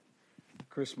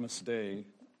Christmas Day,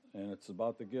 and it's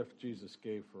about the gift Jesus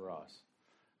gave for us.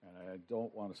 And I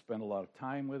don't want to spend a lot of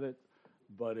time with it,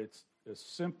 but it's as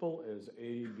simple as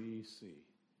ABC,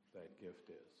 that gift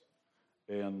is.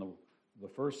 And the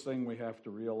first thing we have to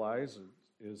realize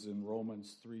is in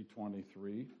Romans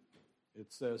 3:23.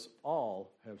 It says,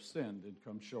 all have sinned and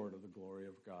come short of the glory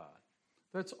of God.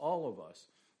 That's all of us.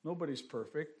 Nobody's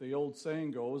perfect. The old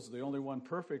saying goes, the only one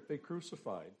perfect they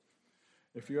crucified.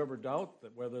 If you ever doubt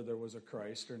that whether there was a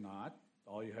Christ or not,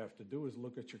 all you have to do is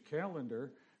look at your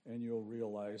calendar and you'll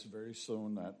realize very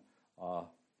soon that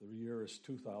the year is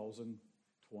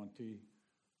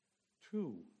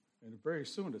 2022. And very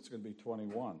soon it's going to be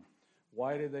 21.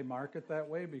 Why did they mark it that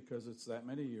way? Because it's that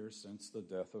many years since the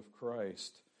death of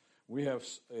Christ. We have,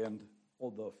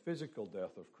 the physical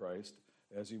death of Christ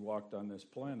as he walked on this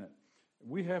planet.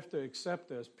 We have to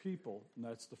accept as people, and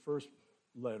that's the first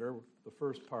letter, the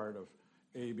first part of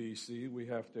ABC, we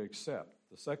have to accept.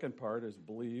 The second part is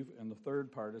believe, and the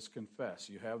third part is confess.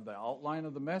 You have the outline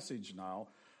of the message now,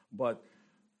 but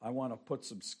I want to put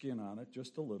some skin on it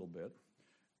just a little bit.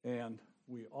 And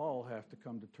we all have to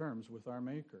come to terms with our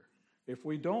Maker. If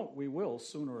we don't, we will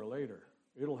sooner or later.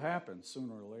 It'll happen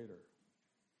sooner or later.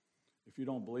 If you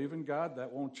don't believe in God,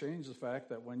 that won't change the fact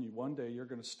that one day you're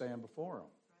going to stand before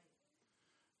Him.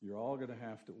 We're all going to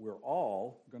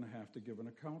have to give an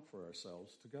account for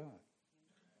ourselves to God.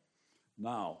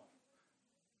 Now,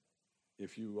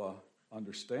 if you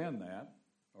understand that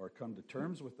or come to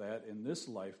terms with that in this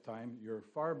lifetime, you're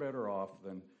far better off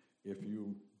than if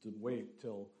you wait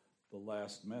till the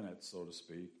last minute, so to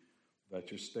speak,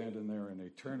 that you're standing there in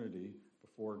eternity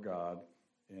before God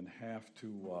and have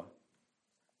to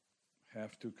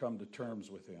come to terms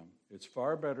with Him. It's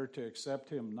far better to accept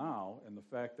Him now and the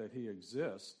fact that He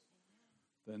exists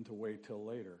than to wait till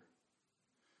later.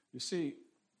 You see,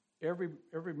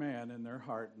 every man in their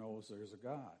heart knows there's a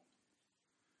God.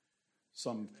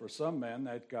 For some men,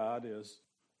 that God is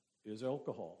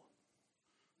alcohol.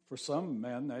 For some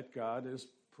men, that God is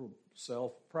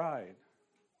self-pride.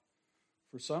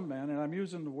 For some men, and I'm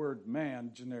using the word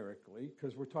man generically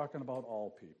because we're talking about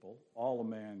all people, all of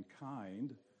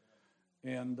mankind,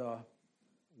 and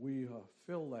we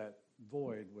fill that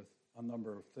void with a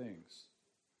number of things.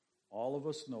 All of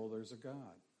us know there's a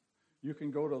God. You can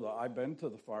go I've been to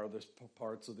the farthest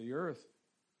parts of the earth,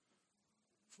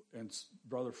 and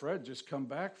Brother Fred just come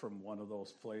back from one of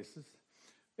those places,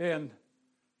 and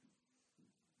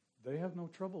they have no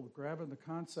trouble grabbing the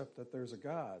concept that there's a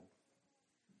God.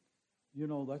 You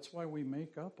know, that's why we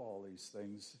make up all these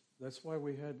things. That's why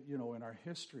we had, in our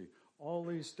history, all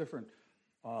these different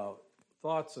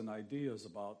thoughts and ideas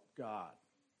about God.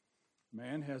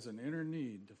 Man has an inner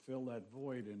need to fill that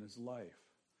void in his life.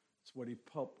 It's what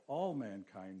all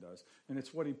mankind does. And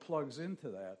it's what he plugs into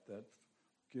that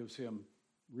gives him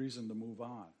reason to move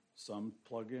on. Some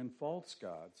plug in false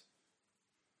gods.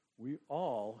 We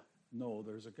all know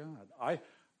there's a God.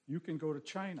 You can go to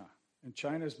China, and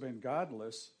China's been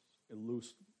godless,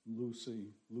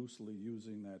 loosely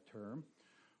using that term,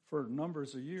 for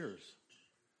numbers of years.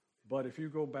 But if you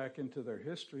go back into their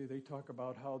history, they talk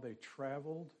about how they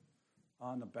traveled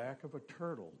on the back of a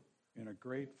turtle in a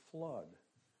great flood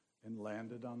and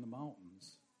landed on the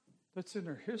mountains. That's in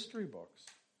their history books.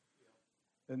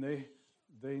 And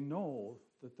they know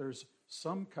that there's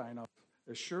some kind of,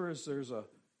 as sure as there's a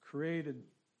created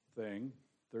thing,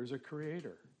 there's a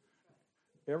creator.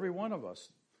 Every one of us,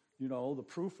 the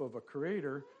proof of a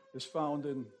creator is found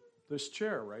in this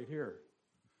chair right here.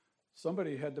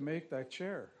 Somebody had to make that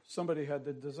chair. Somebody had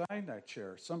to design that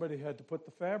chair. Somebody had to put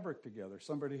the fabric together.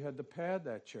 Somebody had to pad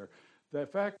that chair. The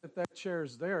fact that chair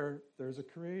is there's a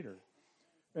creator.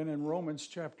 And in Romans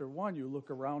chapter 1, you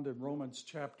look around in Romans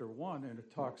chapter 1, and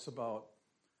it talks about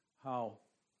how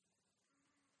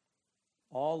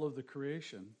all of the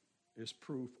creation is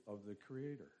proof of the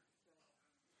creator.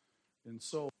 And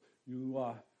so you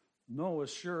know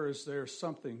as sure as there's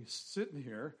something sitting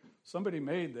here, somebody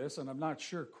made this, and I'm not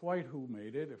sure quite who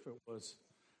made it, if it was,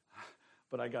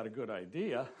 but I got a good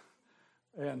idea.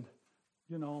 And,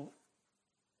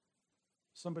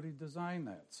 somebody designed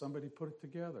that. Somebody put it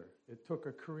together. It took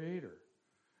a creator.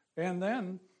 And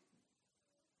then,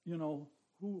 who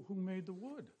made the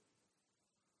wood?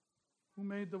 Who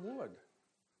made the wood?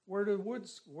 Where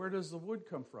does the wood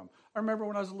come from? I remember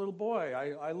when I was a little boy,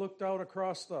 I looked out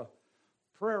across the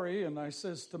prairie, and I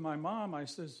says to my mom,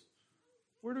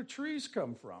 where do trees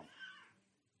come from?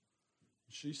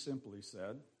 She simply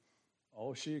said,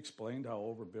 she explained how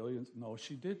over billions. No,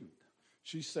 she didn't.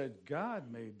 She said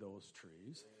God made those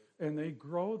trees, and they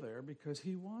grow there because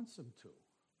He wants them to.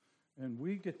 And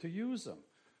we get to use them.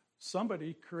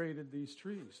 Somebody created these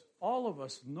trees. All of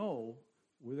us know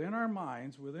within our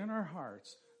minds, within our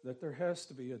hearts, that there has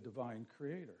to be a divine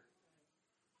creator.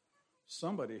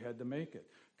 Somebody had to make it.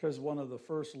 Because one of the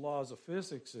first laws of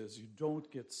physics is you don't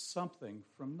get something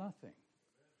from nothing.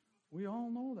 We all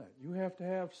know that. You have to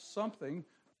have something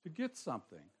to get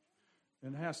something.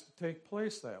 And it has to take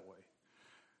place that way.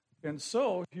 And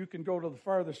so you can go to the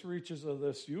farthest reaches of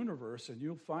this universe and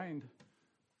you'll find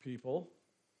people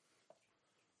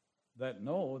that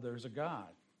know there's a God.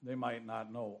 They might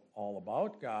not know all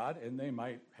about God, and they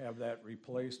might have that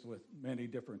replaced with many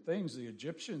different things. The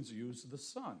Egyptians used the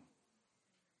sun.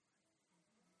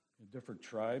 Different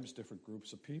tribes, different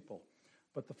groups of people.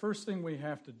 But the first thing we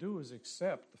have to do is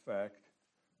accept the fact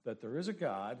that there is a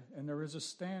God and there is a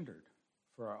standard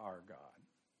for our God.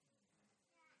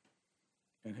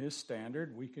 And his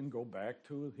standard, we can go back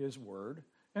to his word.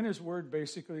 And his word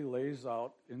basically lays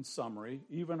out in summary,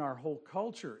 even our whole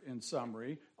culture in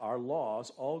summary, our laws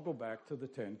all go back to the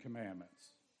Ten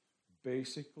Commandments.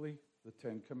 Basically, the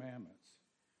Ten Commandments.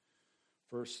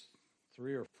 First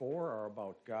 3 or 4 are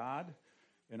about God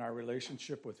and our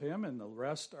relationship with him, and the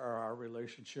rest are our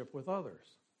relationship with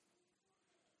others.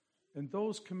 And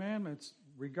those commandments,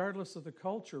 regardless of the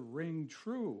culture, ring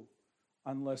true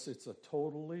unless it's a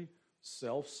totally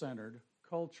self-centered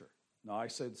culture. Now, I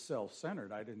said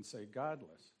self-centered. I didn't say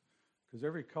godless, because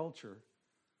every culture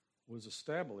was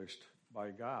established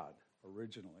by God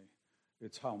originally.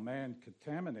 It's how man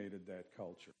contaminated that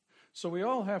culture. So we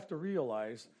all have to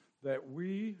realize that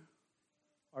we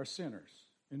are sinners.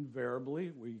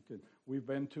 Invariably, we've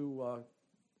been to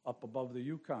up above the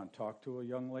Yukon, talked to a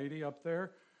young lady up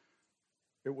there.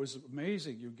 It was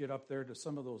amazing. You get up there to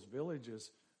some of those villages,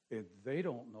 and they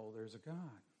don't know there's a God.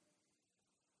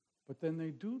 But then they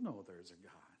do know there's a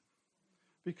God.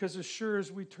 Because as sure as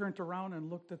we turned around and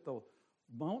looked at the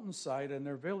mountainside in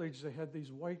their village, they had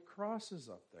these white crosses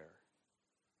up there.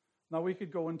 Now, we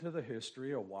could go into the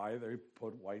history of why they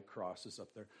put white crosses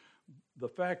up there. The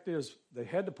fact is, they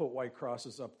had to put white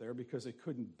crosses up there because they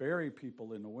couldn't bury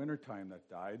people in the wintertime that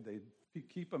died. They'd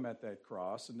keep them at that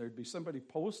cross, and there'd be somebody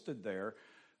posted there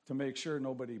to make sure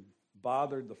nobody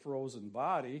bothered the frozen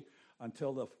body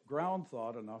until the ground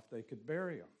thawed enough they could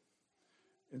bury them.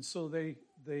 And so they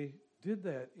did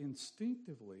that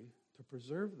instinctively to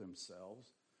preserve themselves,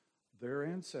 their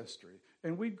ancestry.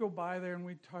 And we'd go by there and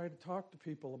we'd try to talk to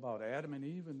people about Adam and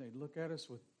Eve, and they'd look at us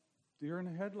with deer in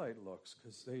the headlight looks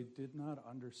because they did not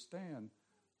understand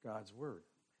God's word.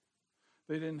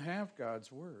 They didn't have God's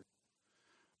word.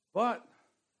 But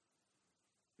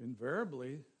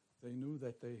invariably, they knew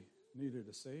that they needed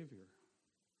a Savior.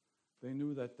 They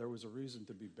knew that there was a reason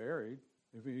to be buried,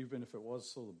 even if it was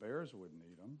so the bears wouldn't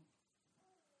eat them.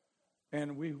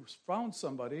 And we found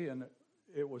somebody, and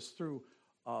it was through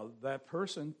that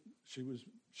person.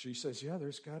 She says, yeah,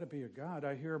 there's got to be a God.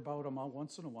 I hear about him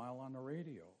once in a while on the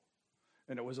radio.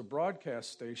 And it was a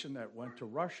broadcast station that went to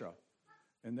Russia.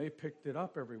 And they picked it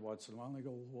up every once in a while. And they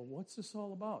go, well, what's this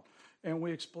all about? And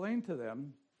we explained to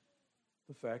them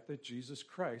the fact that Jesus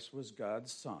Christ was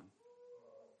God's Son.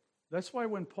 That's why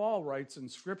when Paul writes in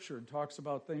Scripture and talks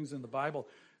about things in the Bible,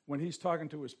 when he's talking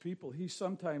to his people, he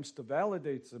sometimes, to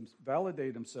validate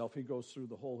himself, he goes through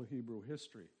the whole Hebrew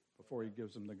history before he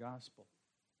gives them the gospel.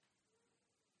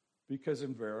 Because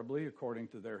invariably, according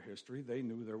to their history, they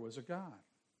knew there was a God.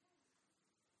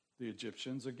 The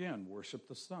Egyptians, again, worshiped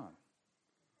the sun.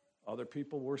 Other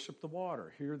people worshiped the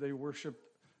water. Here they worshiped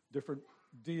different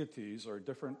deities or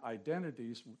different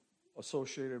identities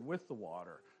associated with the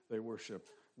water. They worshiped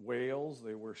whales.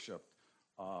 They worshiped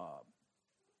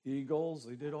eagles.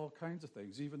 They did all kinds of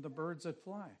things, even the birds that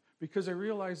fly, because they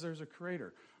realize there's a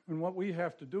creator. And what we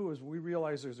have to do is we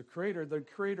realize there's a creator. The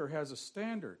creator has a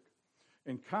standard.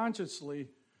 And consciously,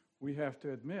 we have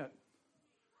to admit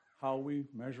how we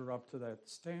measure up to that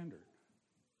standard.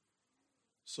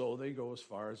 So they go as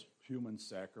far as human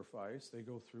sacrifice. They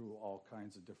go through all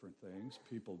kinds of different things.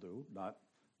 People do, not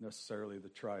necessarily the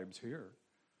tribes here.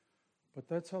 But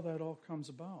that's how that all comes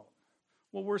about.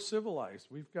 Well, we're civilized.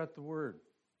 We've got the word.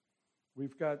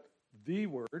 We've got the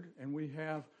word, and we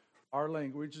have our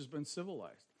language has been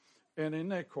civilized. And in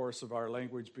that course of our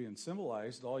language being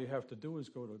civilized, all you have to do is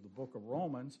go to the book of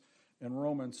Romans, and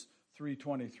Romans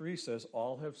 3:23 says,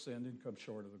 all have sinned and come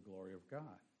short of the glory of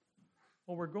God.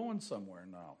 Well, we're going somewhere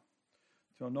now.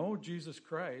 To know Jesus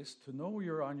Christ, to know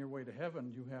you're on your way to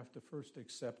heaven, you have to first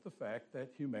accept the fact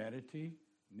that humanity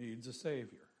needs a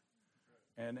Savior.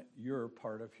 And you're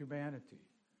part of humanity.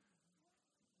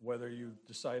 Whether you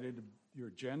decided your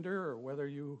gender or whether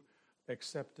you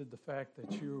accepted the fact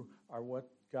that you are what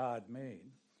God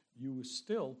made, you are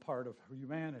still part of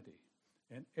humanity.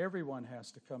 And everyone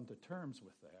has to come to terms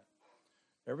with that.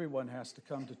 Everyone has to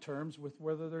come to terms with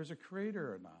whether there's a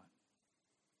creator or not.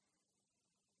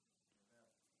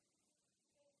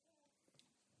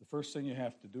 The first thing you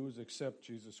have to do is accept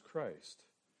Jesus Christ.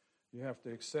 You have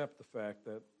to accept the fact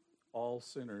that all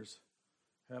sinners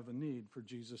have a need for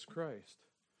Jesus Christ.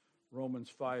 Romans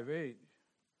 5:8.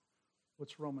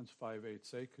 What's Romans 5:8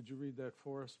 say? Could you read that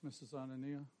for us, Mrs.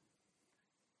 Anania?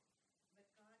 But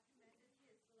God commended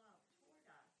his love toward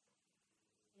us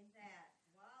in that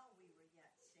while we were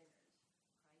yet sinners,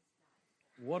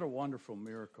 Christ died. What a wonderful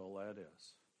miracle that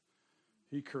is.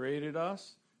 He created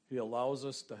us. He allows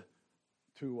us to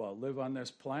live on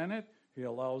this planet. He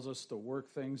allows us to work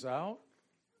things out.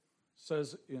 It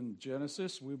says in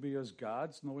Genesis, we be as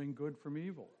gods, knowing good from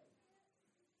evil.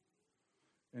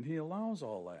 And he allows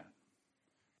all that.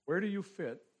 Where do you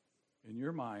fit in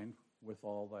your mind with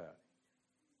all that?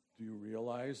 Do you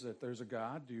realize that there's a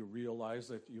God? Do you realize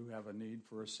that you have a need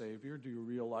for a Savior? Do you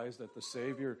realize that the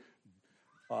Savior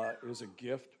is a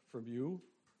gift from you?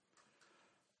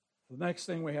 The next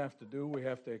thing we have to do, we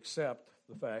have to accept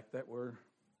the fact that we're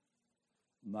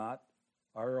not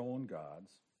our own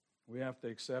gods. We have to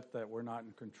accept that we're not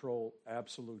in control,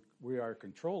 we are in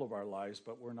control of our lives,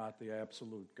 but we're not the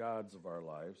absolute gods of our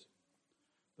lives.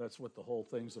 That's what the whole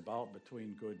thing's about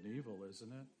between good and evil,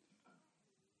 isn't it?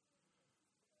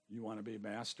 You want to be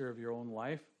master of your own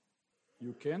life?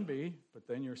 You can be, but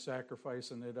then you're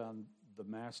sacrificing it on the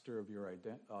master of your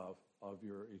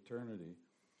eternity.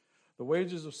 The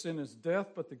wages of sin is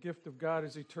death, but the gift of God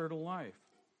is eternal life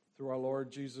through our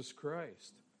Lord Jesus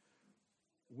Christ.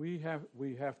 We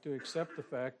have to accept the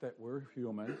fact that we're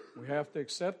human. We have to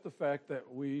accept the fact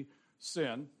that we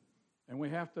sin. And we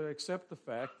have to accept the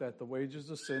fact that the wages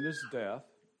of sin is death,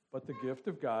 but the gift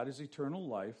of God is eternal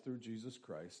life through Jesus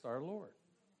Christ our Lord.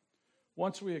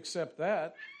 Once we accept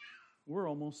that, we're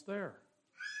almost there.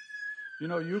 You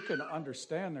know, you can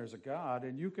understand there's a God,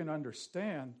 and you can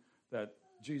understand that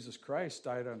Jesus Christ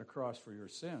died on the cross for your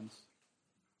sins.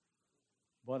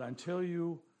 But until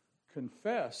you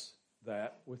confess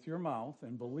that with your mouth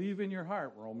and believe in your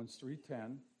heart, Romans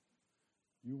 3:10,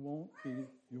 you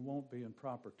won't be in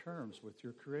proper terms with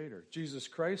your Creator. Jesus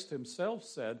Christ himself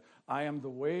said, I am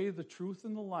the way, the truth,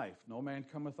 and the life. No man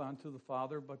cometh unto the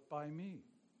Father but by me. Amen.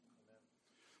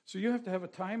 So you have to have a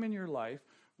time in your life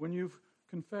when you've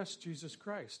confessed Jesus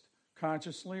Christ,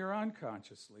 consciously or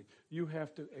unconsciously. You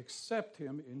have to accept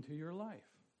him into your life.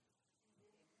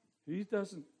 He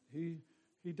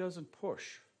doesn't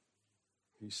push.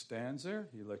 He stands there.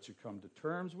 He lets you come to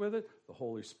terms with it. The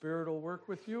Holy Spirit will work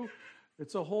with you.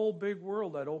 It's a whole big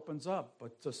world that opens up.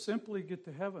 But to simply get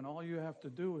to heaven, all you have to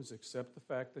do is accept the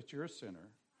fact that you're a sinner,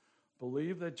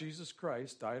 believe that Jesus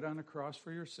Christ died on the cross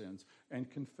for your sins, and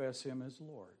confess him as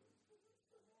Lord.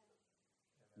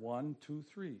 1, 2,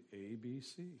 3, A, B,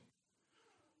 C.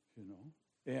 You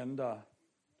know, and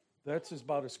that's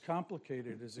about as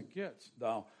complicated as it gets.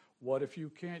 Now, what if you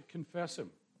can't confess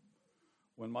him?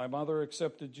 When my mother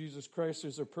accepted Jesus Christ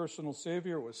as her personal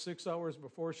Savior, it was 6 hours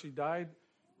before she died.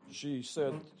 She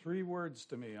said 3 words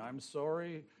to me, I'm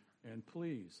sorry and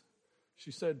please.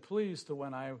 She said please to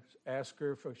when I asked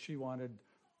her if she wanted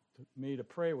me to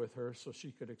pray with her so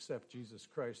she could accept Jesus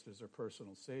Christ as her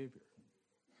personal Savior.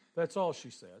 That's all she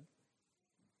said.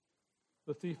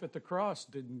 The thief at the cross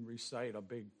didn't recite a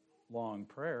big, long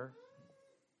prayer.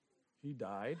 He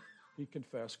died. He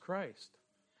confessed Christ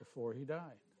before he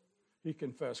died. He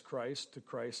confessed Christ to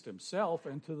Christ himself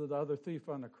and to the other thief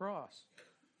on the cross.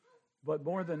 But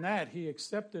more than that, he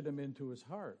accepted him into his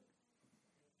heart.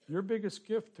 Your biggest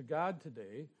gift to God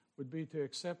today would be to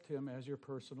accept him as your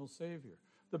personal Savior.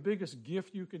 The biggest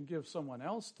gift you can give someone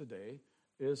else today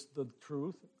is the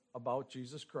truth about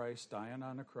Jesus Christ dying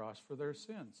on the cross for their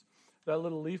sins. That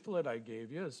little leaflet I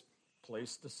gave you is a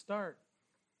place to start.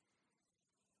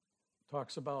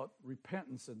 Talks about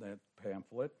repentance in that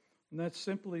pamphlet, and that's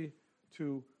simply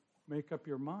to make up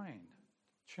your mind,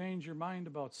 change your mind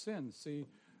about sin. See,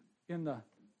 in the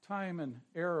time and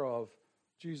era of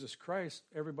Jesus Christ,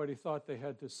 everybody thought they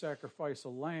had to sacrifice a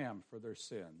lamb for their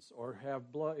sins or have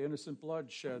innocent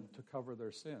blood shed to cover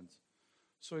their sins.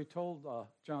 So he told,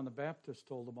 John the Baptist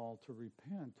told them all to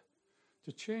repent,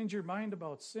 to change your mind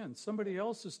about sin. Somebody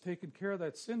else has taken care of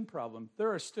that sin problem.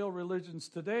 There are still religions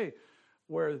today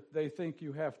where they think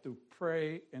you have to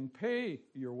pray and pay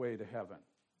your way to heaven.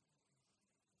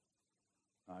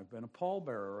 I've been a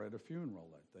pallbearer at a funeral.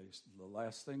 The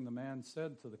last thing the man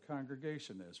said to the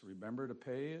congregation is, remember to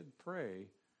pay and pray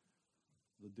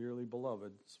the dearly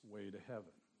beloved's way to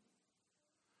heaven.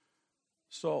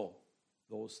 So,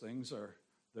 those things are,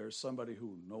 there's somebody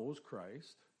who knows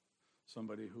Christ,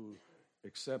 somebody who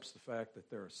accepts the fact that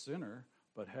they're a sinner,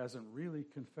 but hasn't really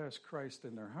confessed Christ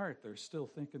in their heart, they're still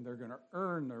thinking they're going to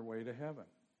earn their way to heaven.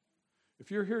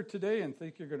 If you're here today and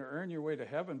think you're going to earn your way to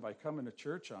heaven by coming to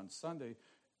church on Sunday,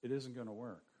 it isn't going to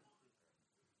work.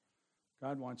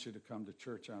 God wants you to come to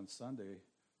church on Sunday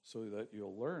so that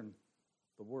you'll learn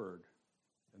the Word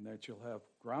and that you'll have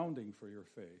grounding for your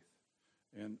faith.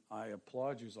 And I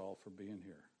applaud you all for being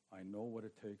here. I know what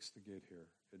it takes to get here.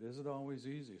 It isn't always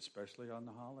easy, especially on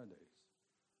the holidays.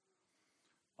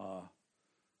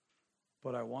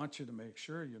 But I want you to make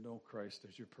sure you know Christ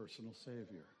as your personal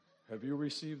Savior. Have you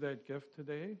received that gift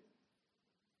today?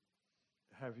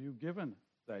 Have you given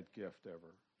that gift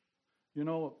ever? You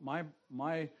know,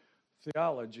 my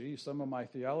theology, some of my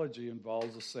theology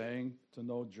involves the saying, to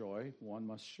know joy, one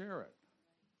must share it.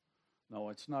 No,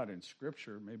 it's not in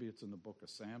Scripture. Maybe it's in the book of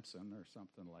Samson or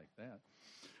something like that.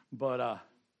 But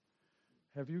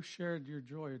have you shared your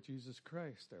joy of Jesus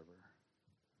Christ ever?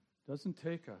 Doesn't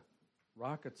take a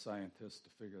rocket scientist to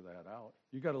figure that out.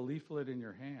 You got a leaflet in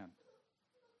your hand.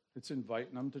 It's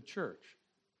inviting them to church.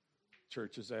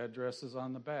 Church's address is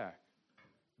on the back.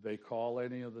 They call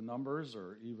any of the numbers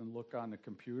or even look on the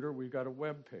computer. We've got a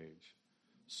web page.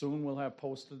 Soon we'll have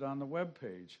posted on the web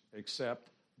page, accept,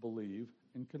 believe,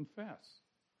 and confess.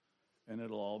 And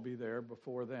it'll all be there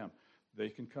before them. They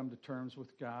can come to terms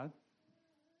with God,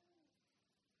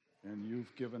 and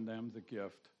you've given them the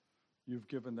gift. You've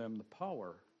given them the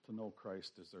power to know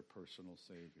Christ as their personal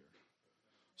Savior.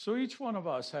 So each one of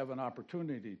us have an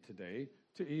opportunity today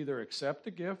to either accept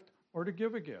a gift or to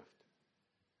give a gift.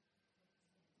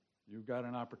 You've got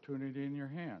an opportunity in your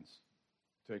hands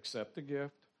to accept a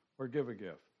gift or give a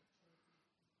gift.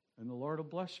 And the Lord will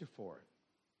bless you for it.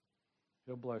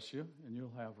 He'll bless you, and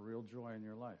you'll have real joy in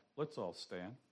your life. Let's all stand.